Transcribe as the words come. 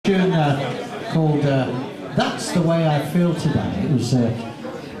tune called That's the Way I Feel Today. It was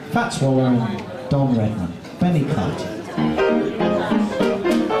Fats Waller and Don Redman. Benny Carter.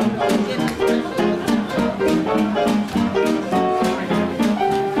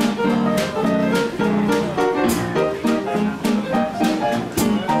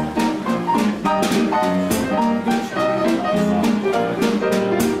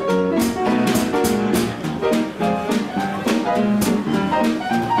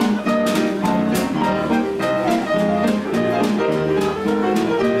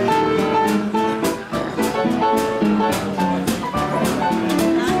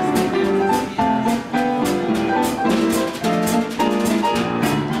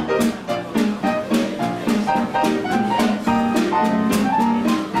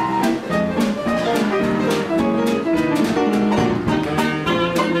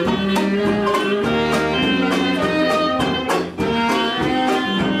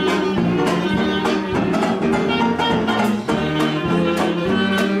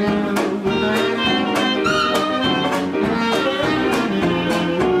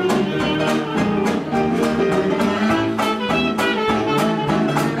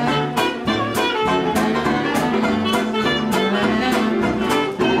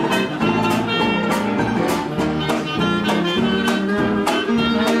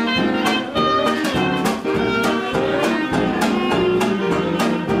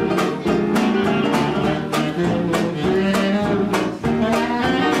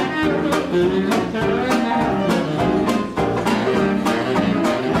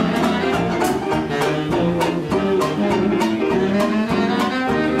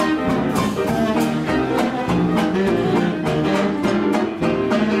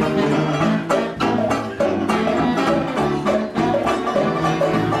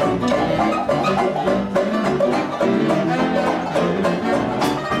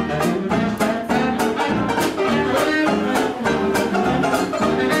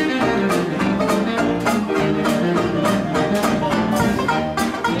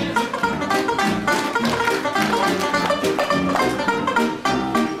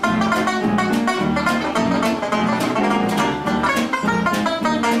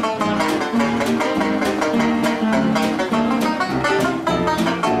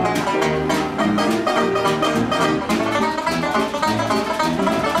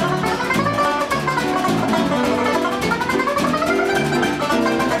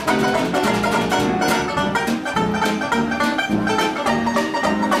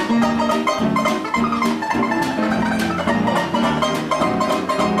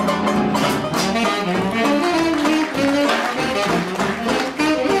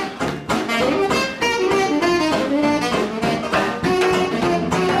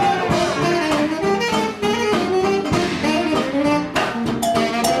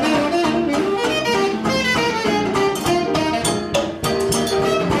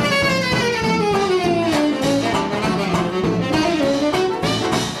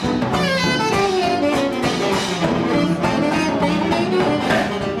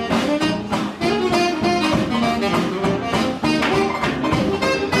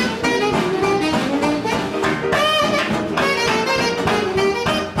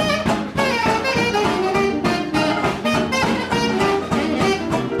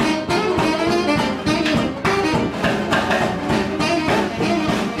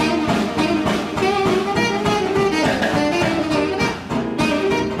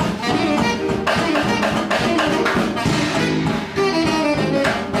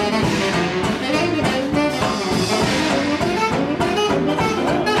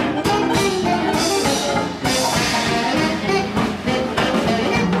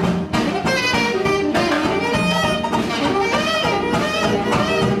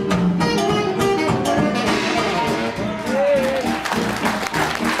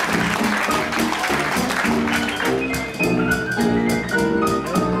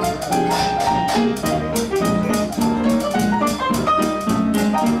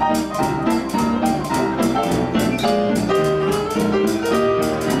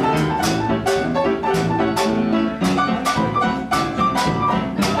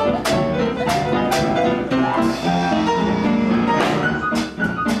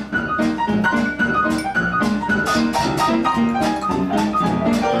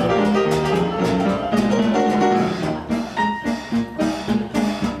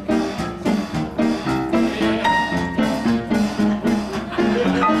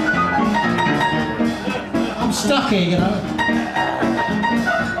 you know.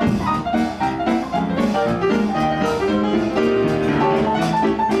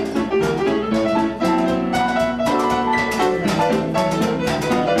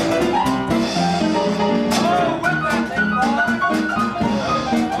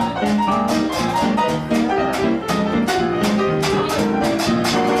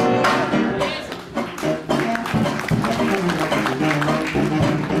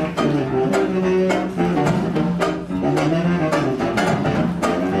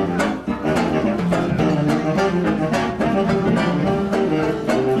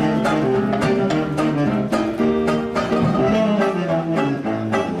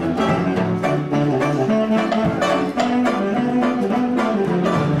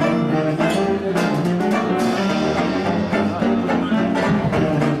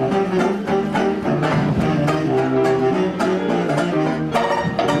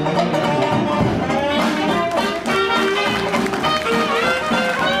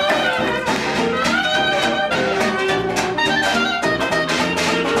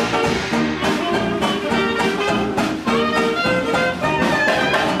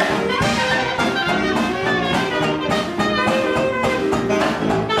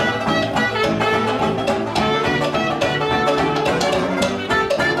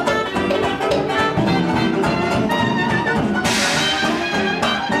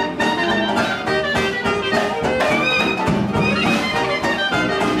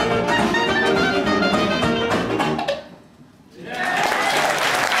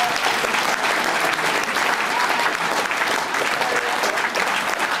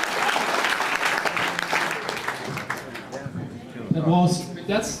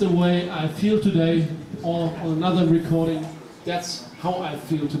 That's the way I feel today, or on another recording, that's how I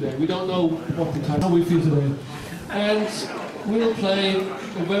feel today. We don't know what the time, how we feel today. And we'll play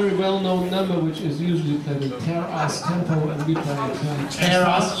a very well-known number, which is usually played in Tear Us tempo, and we play Tear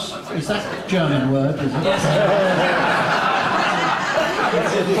Us? Is that a German word, is it? Yes.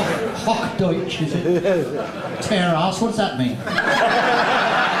 Hochdeutsch, is it? Tear Us, what does that mean?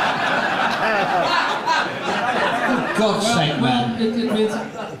 For God's sake, man. It means,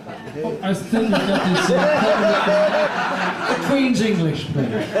 I think we got this. The Queen's English,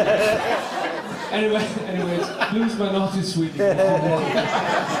 please. Anyways, Blues by Naughty Sweetie. Well,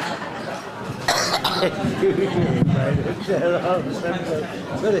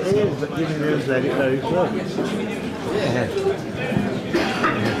 it is, but you can use that very close. Yeah.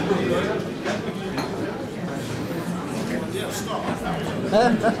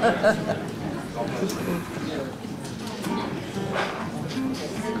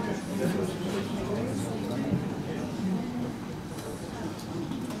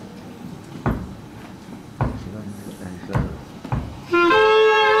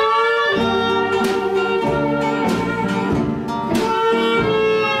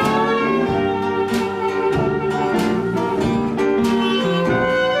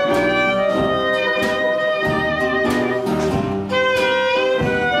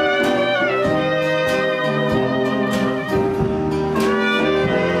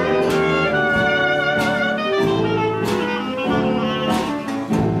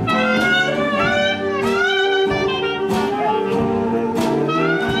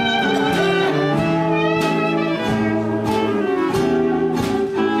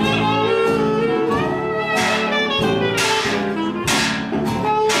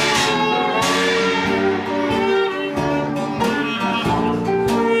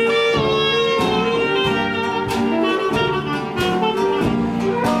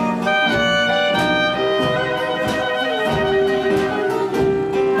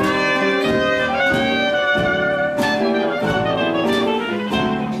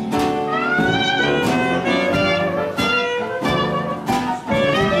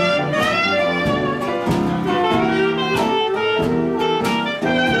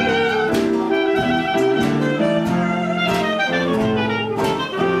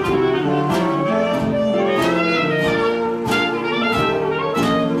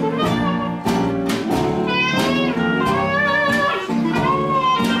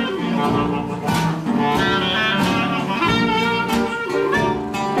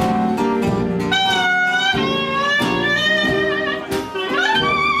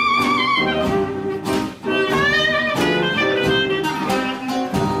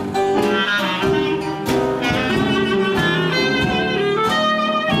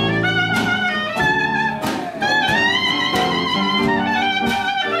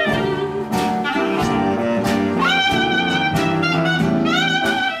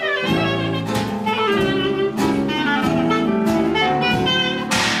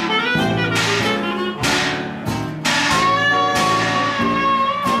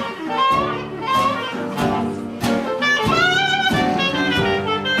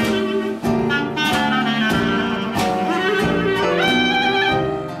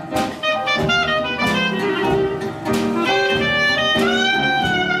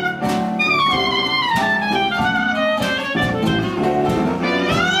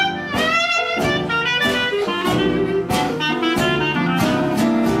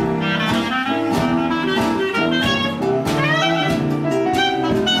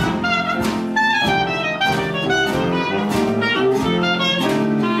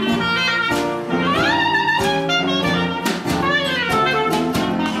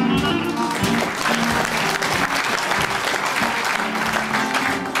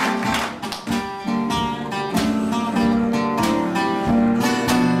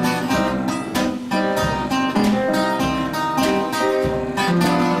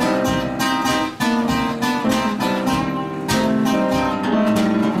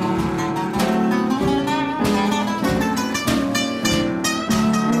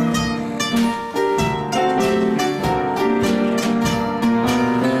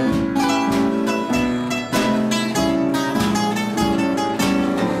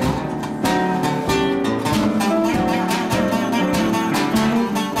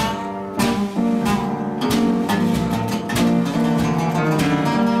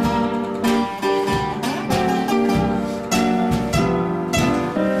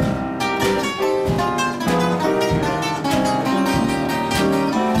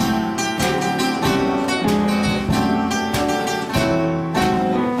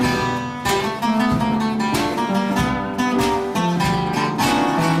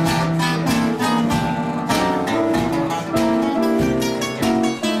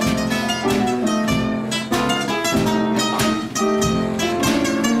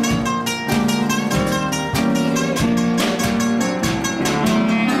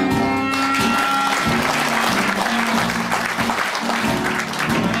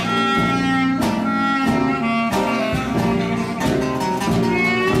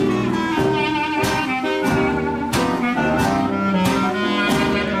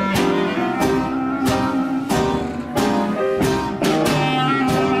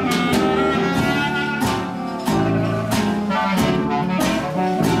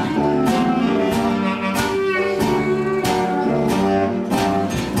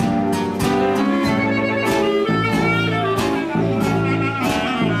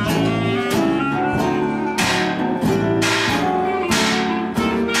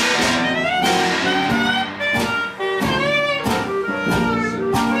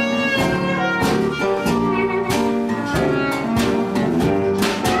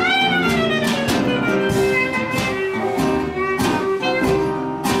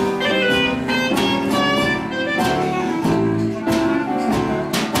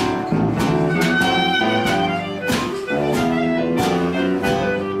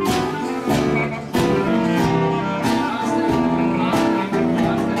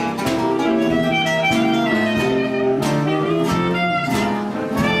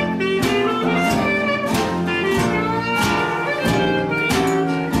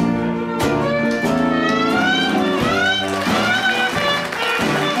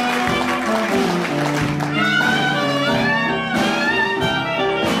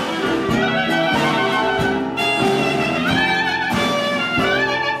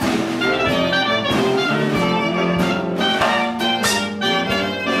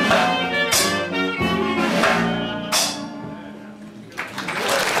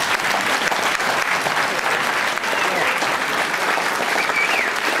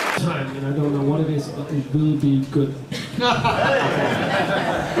 will be good.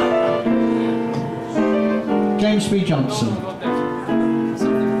 James B. Johnson.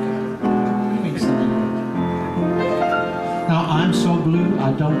 Now I'm so blue,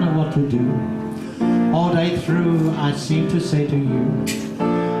 I don't know what to do. All day through I seem to say to you,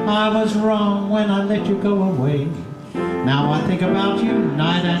 I was wrong when I let you go away. Now I think about you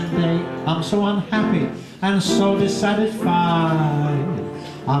night and day. I'm so unhappy and so dissatisfied.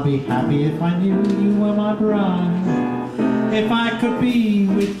 I'd be happy if I knew you were my bride. If I could be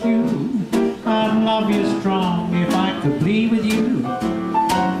with you, I'd love you strong. If I could be with you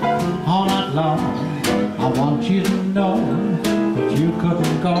all night long, I want you to know that you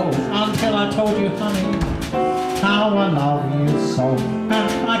couldn't go until I told you, honey, how I love you so.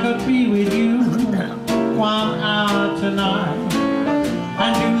 And I could be with you 1 hour tonight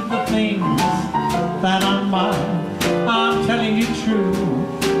and do the things that are mine. I'm telling you true,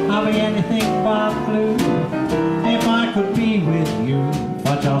 I'll be anything but blue if I could be with you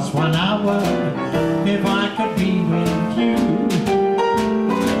for just 1 hour. If I could be with you.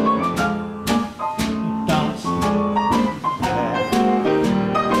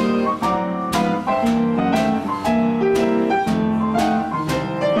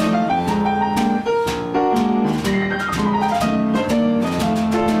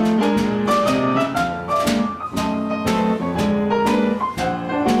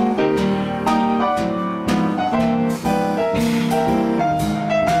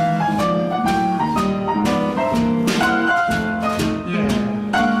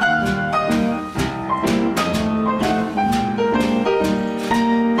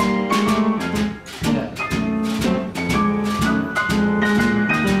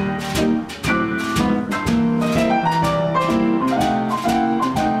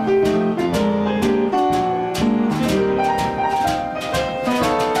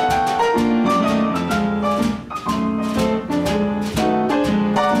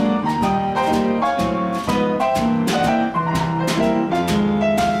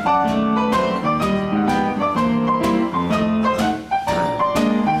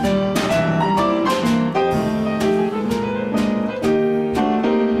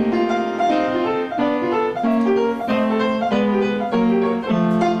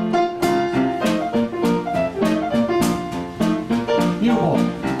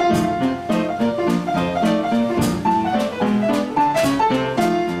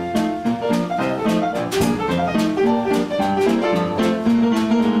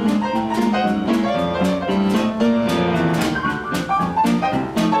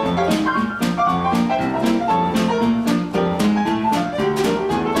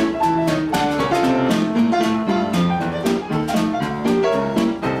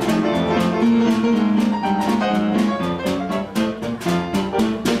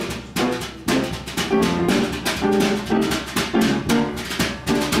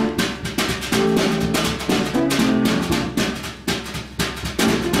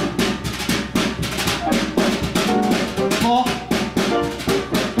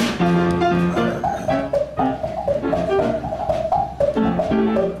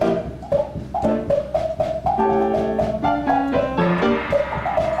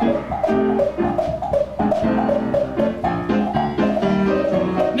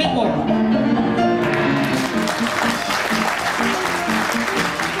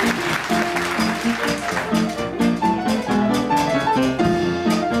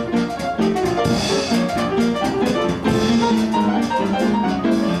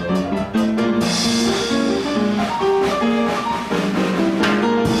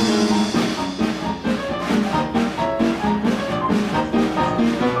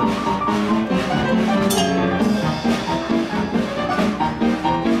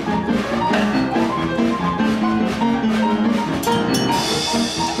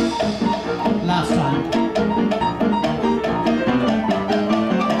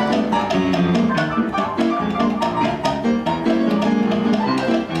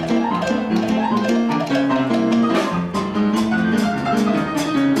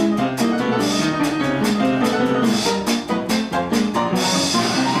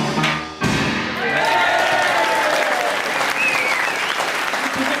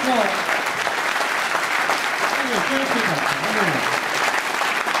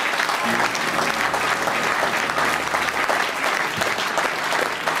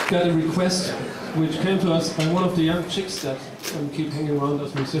 Got a request which came to us by one of the young chicks that keep hanging around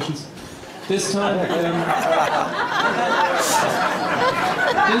as musicians. This time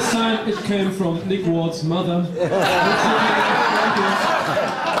it came from Nick Ward's mother.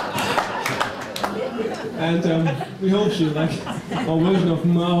 And we hope she like our version of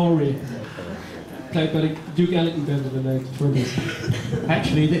Maori. played by the Duke Ellington Band in the 1920s.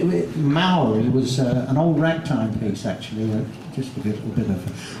 Actually, Maori was an old ragtime piece, actually. Just a little bit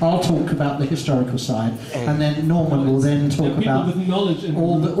of... I'll talk about the historical side, and then Norman will then talk about with knowledge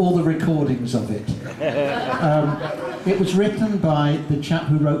all the recordings of it. It was written by the chap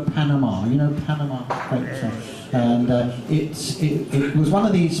who wrote Panama. You know Panama? And it was one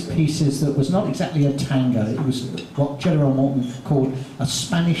of these pieces that was not exactly a tango. It was what General Morton called a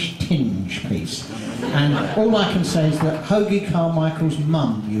Spanish tinge piece. And all I can say is that Hoagie Carmichael's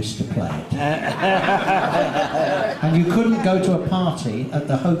mum used to play it. And you couldn't go to a party at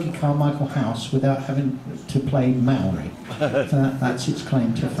the Hoagie Carmichael house without having to play Maori. So that's its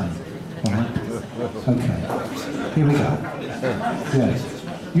claim to fame. All right? Okay. Here we go. Yes.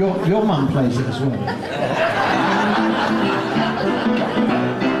 Your mum plays it as well.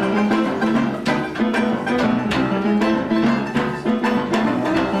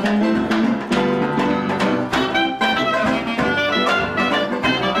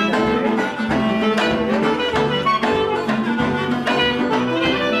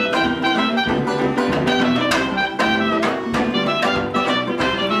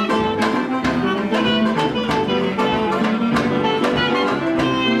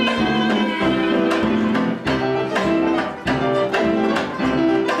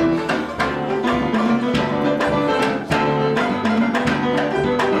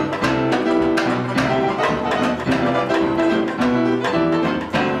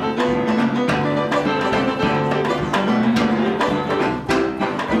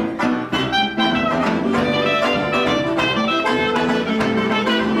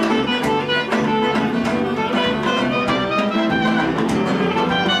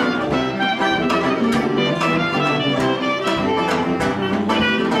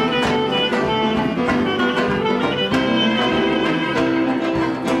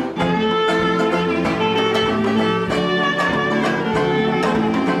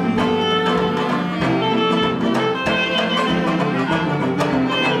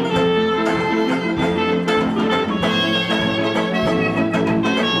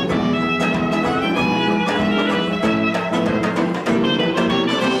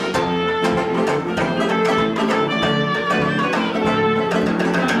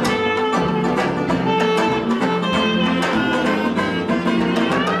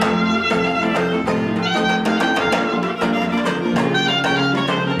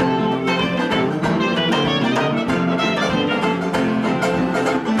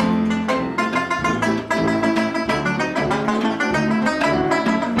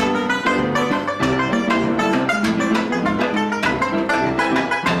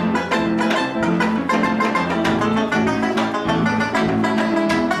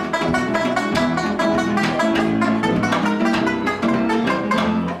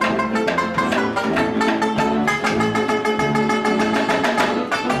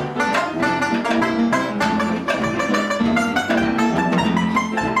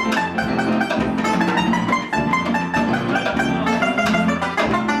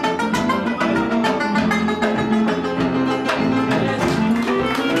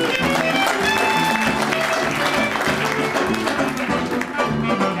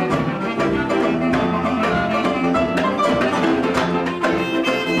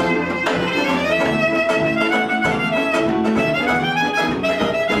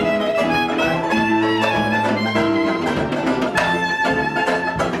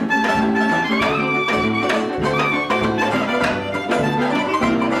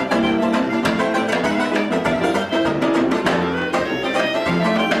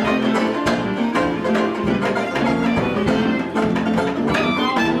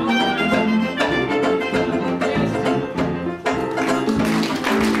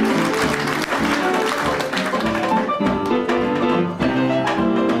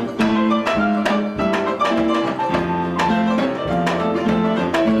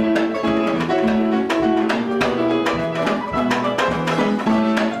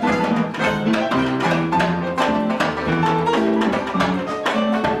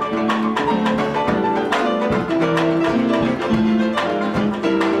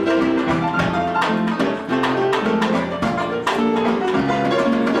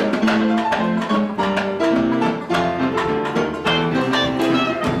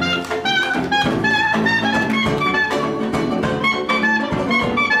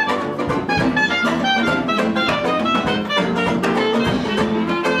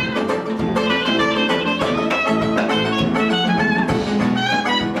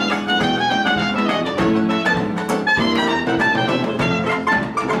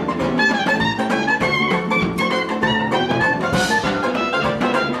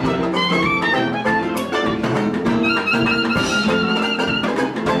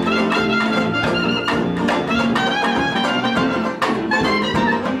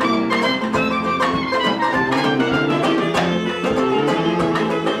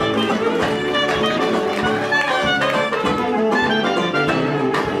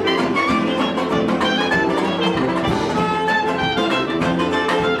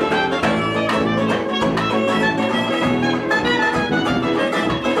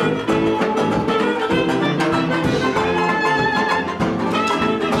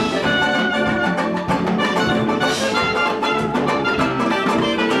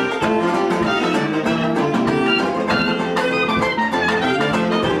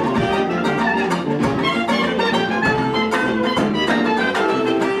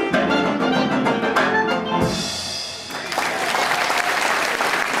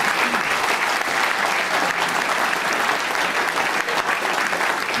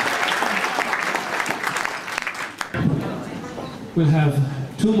 we'll have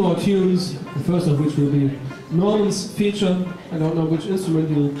 2 more tunes, the first of which will be Norman's feature. I don't know which instrument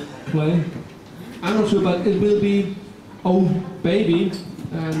he'll play. I'm not sure, but it will be Oh Baby,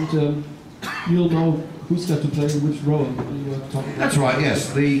 and you'll know who's got to play which role you were talking about. That's right,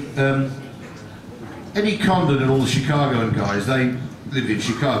 yes. The Eddie Condon and all the Chicagoan guys, they lived in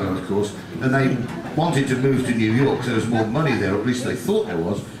Chicago, of course, and they wanted to move to New York, so there was more money there, or at least they thought there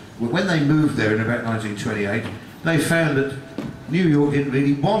was. But when they moved there in about 1928, they found that New York didn't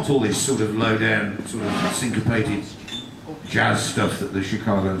really want all this sort of low-down, sort of syncopated jazz stuff that the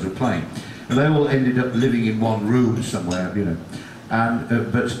Chicagoans were playing. And they all ended up living in one room somewhere, you know.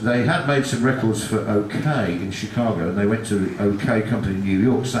 And, but they had made some records for OK in Chicago, and they went to OK Company in New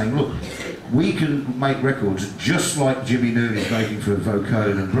York saying, look, we can make records just like Jimmy Noon is making for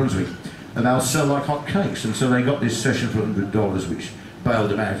Vocone and Brunswick, and they'll sell like hot cakes. And so they got this session for $100, which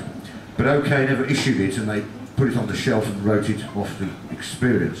bailed them out. But OK never issued it, and they put it on the shelf and wrote it off the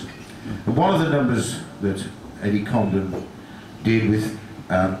experience. And one of the numbers that Eddie Condon did with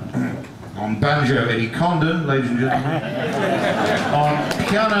on banjo, Eddie Condon, ladies and gentlemen, on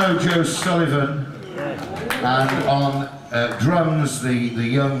piano, Joe Sullivan, and on drums, the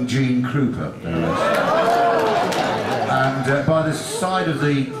young Gene Krupa. And by the side of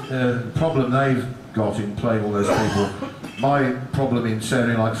the problem they've got in playing all those people, my problem in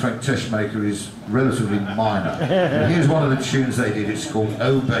sounding like Frank Teschmaker is relatively minor. And here's one of the tunes they did, it's called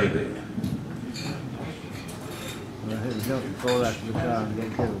Oh Baby. Don't fall out of the car and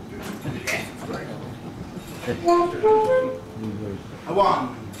get killed.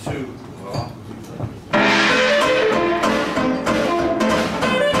 1, 2, 3.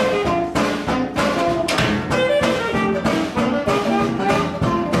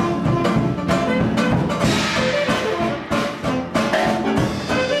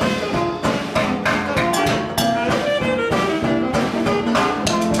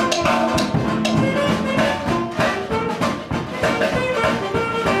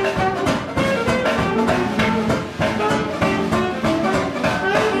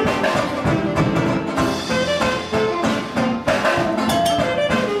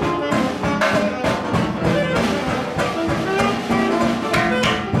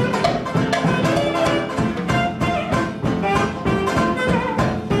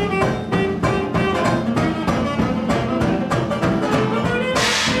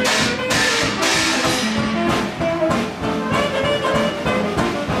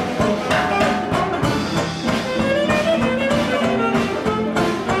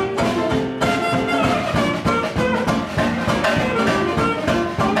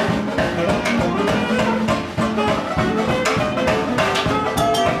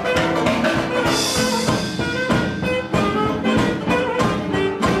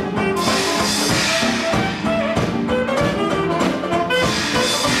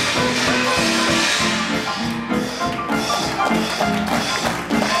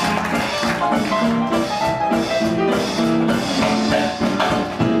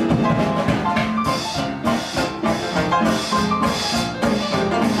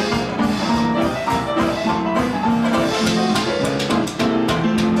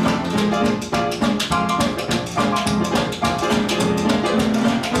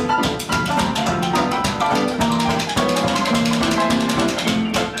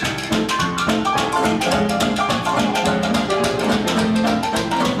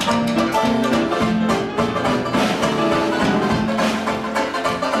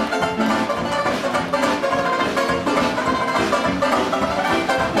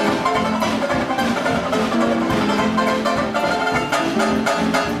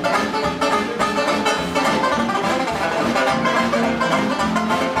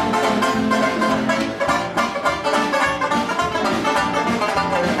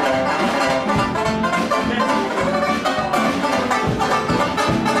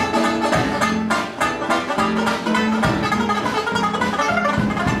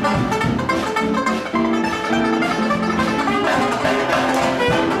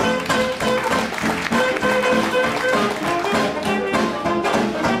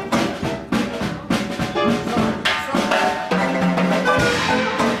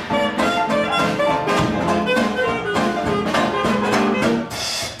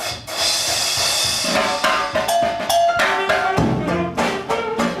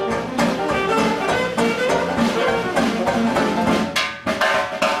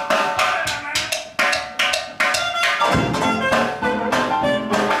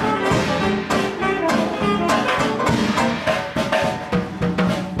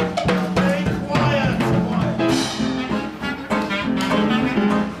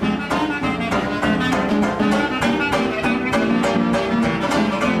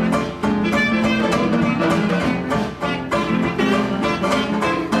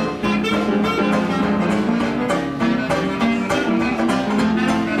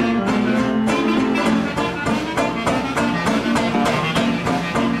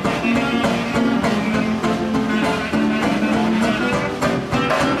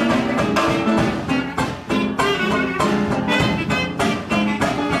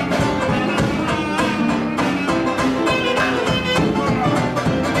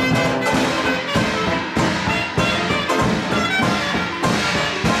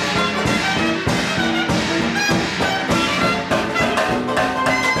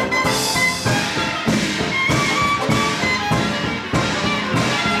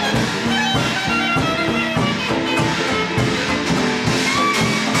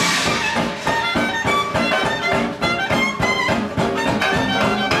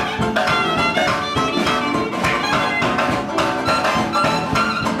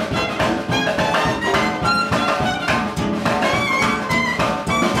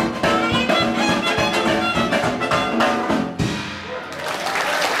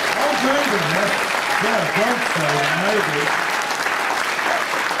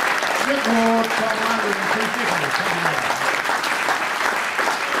 Rick Ward from London and Keith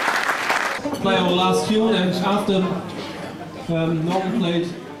Nichols. Play our last tune, and after Norman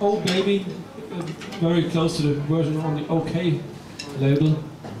played Oh Baby, very close to the version on the OK label,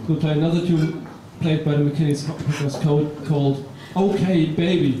 we'll play another tune played by the Mechanics Code called OK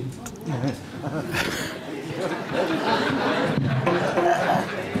Baby.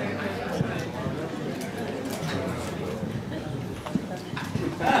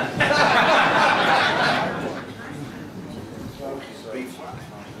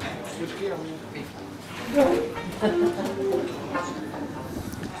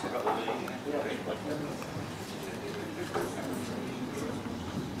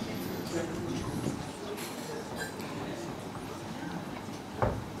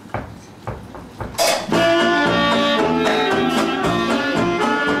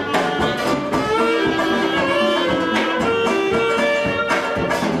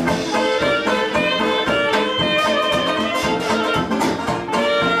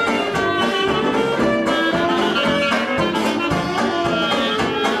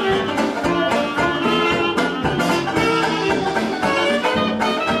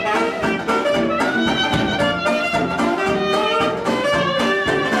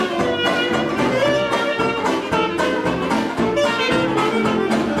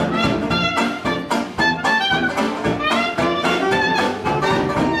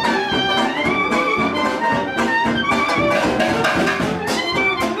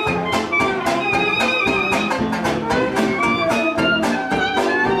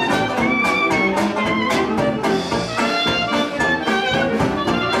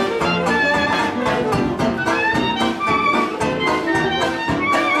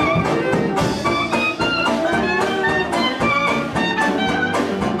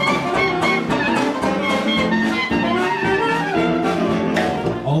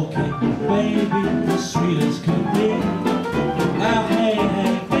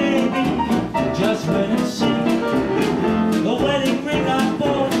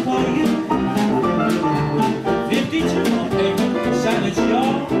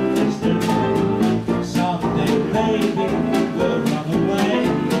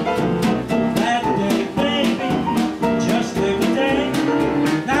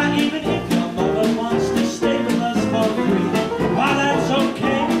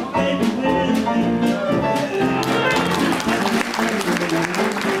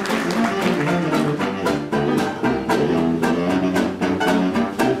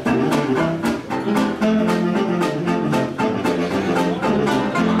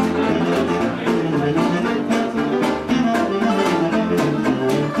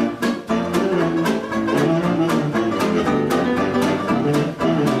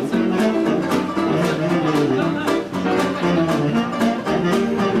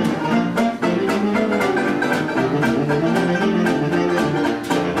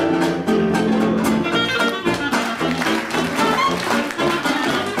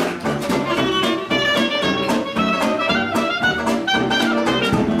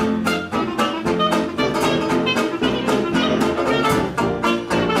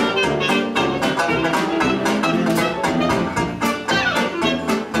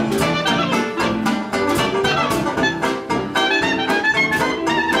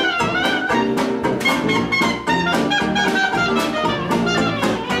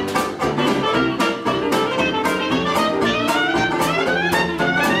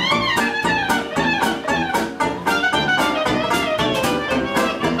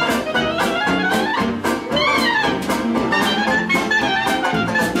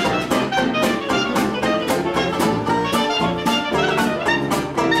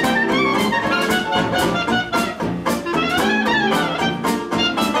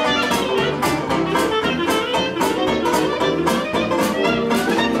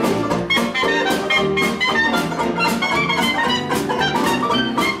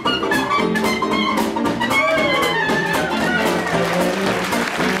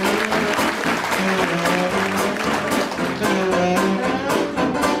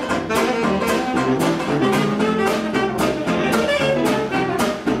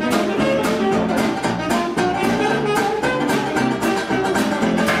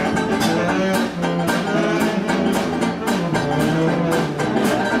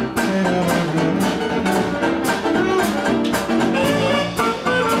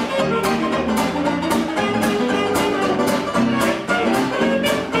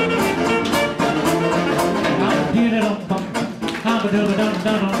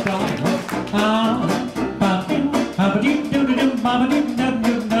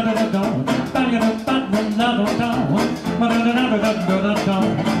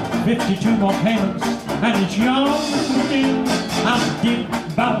 52 more payments, and it's young again. I'm deep,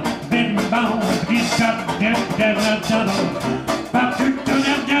 bow, been bound, he's got dead,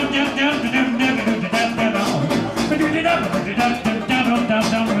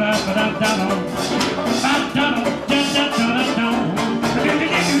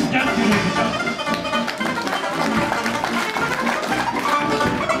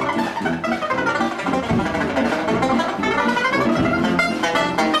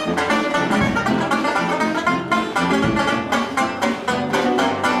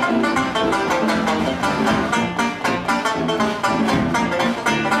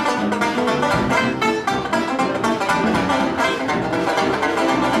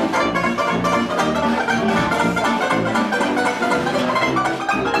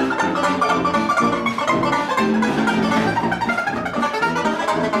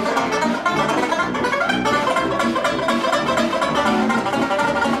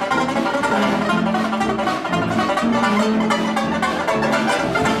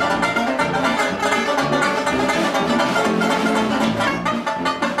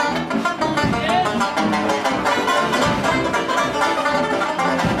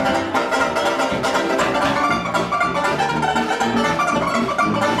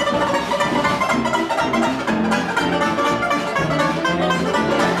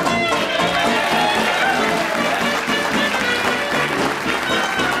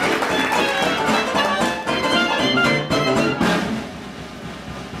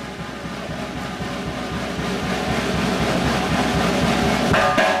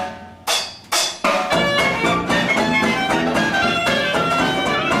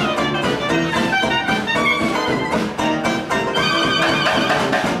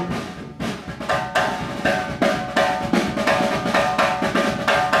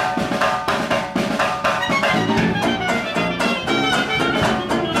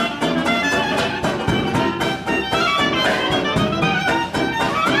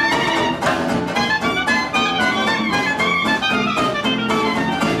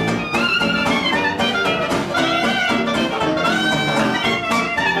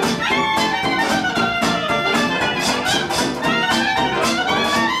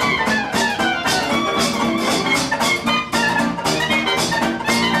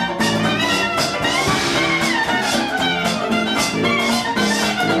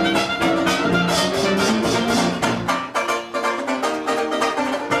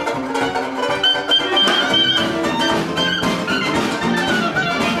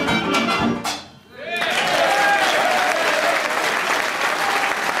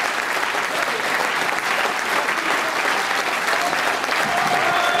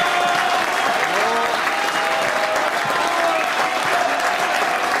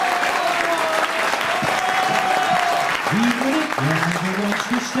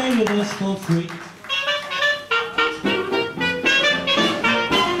 stay with us for free.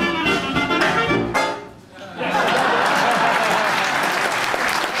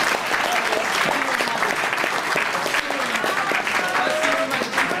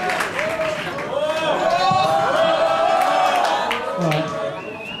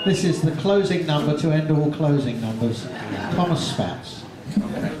 Right. This is the closing number to end all closing numbers. Thomas Spats.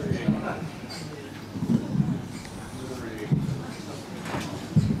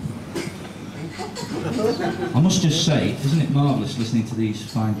 I must just say, isn't it marvellous listening to these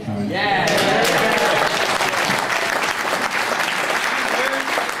fine clarinets? Yeah!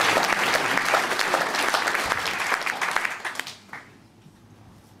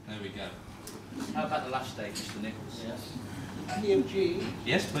 There we go. How about the last stage, Mr. Nichols? Yes. PMG.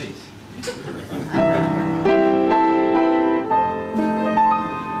 Yes, please.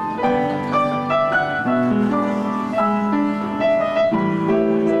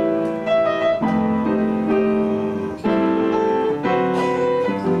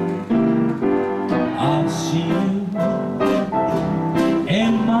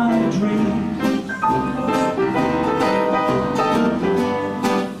 In my dreams.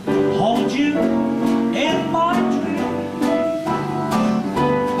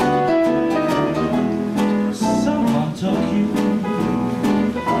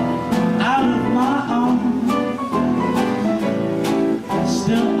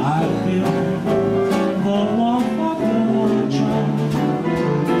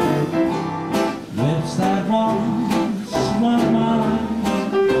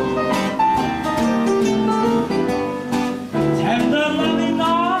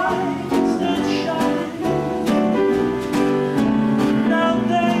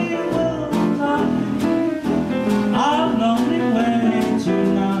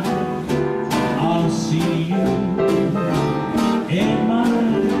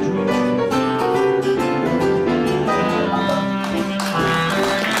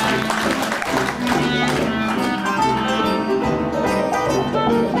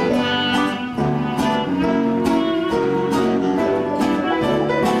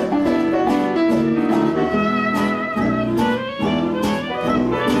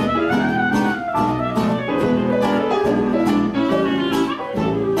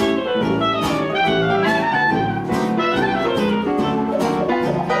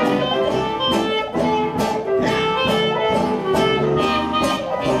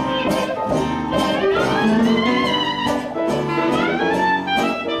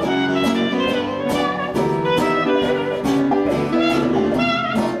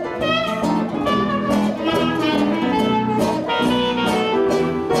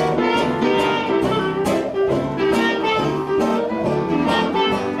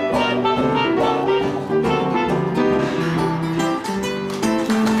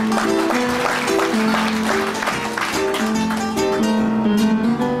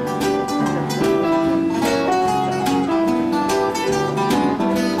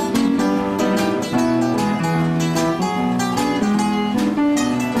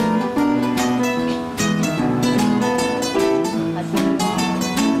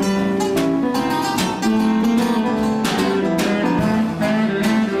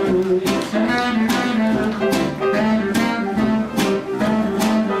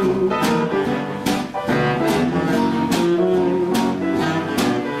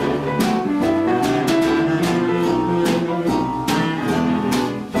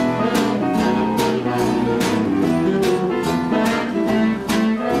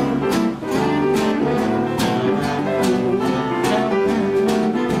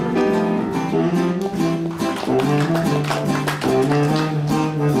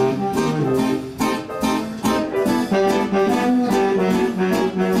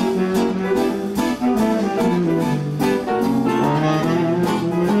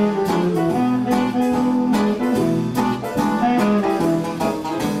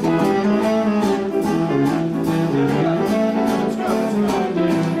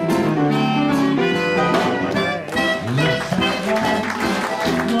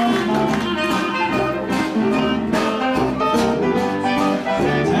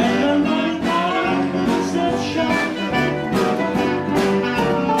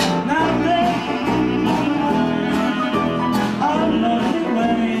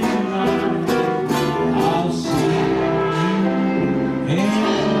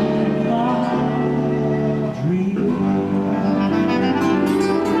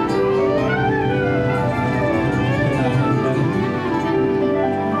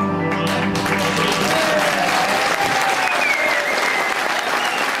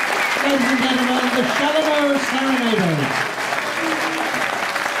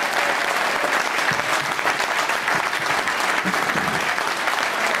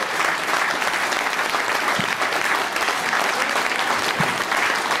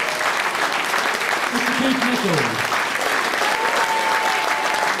 Keith Nichols.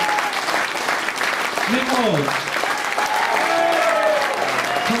 Nichols.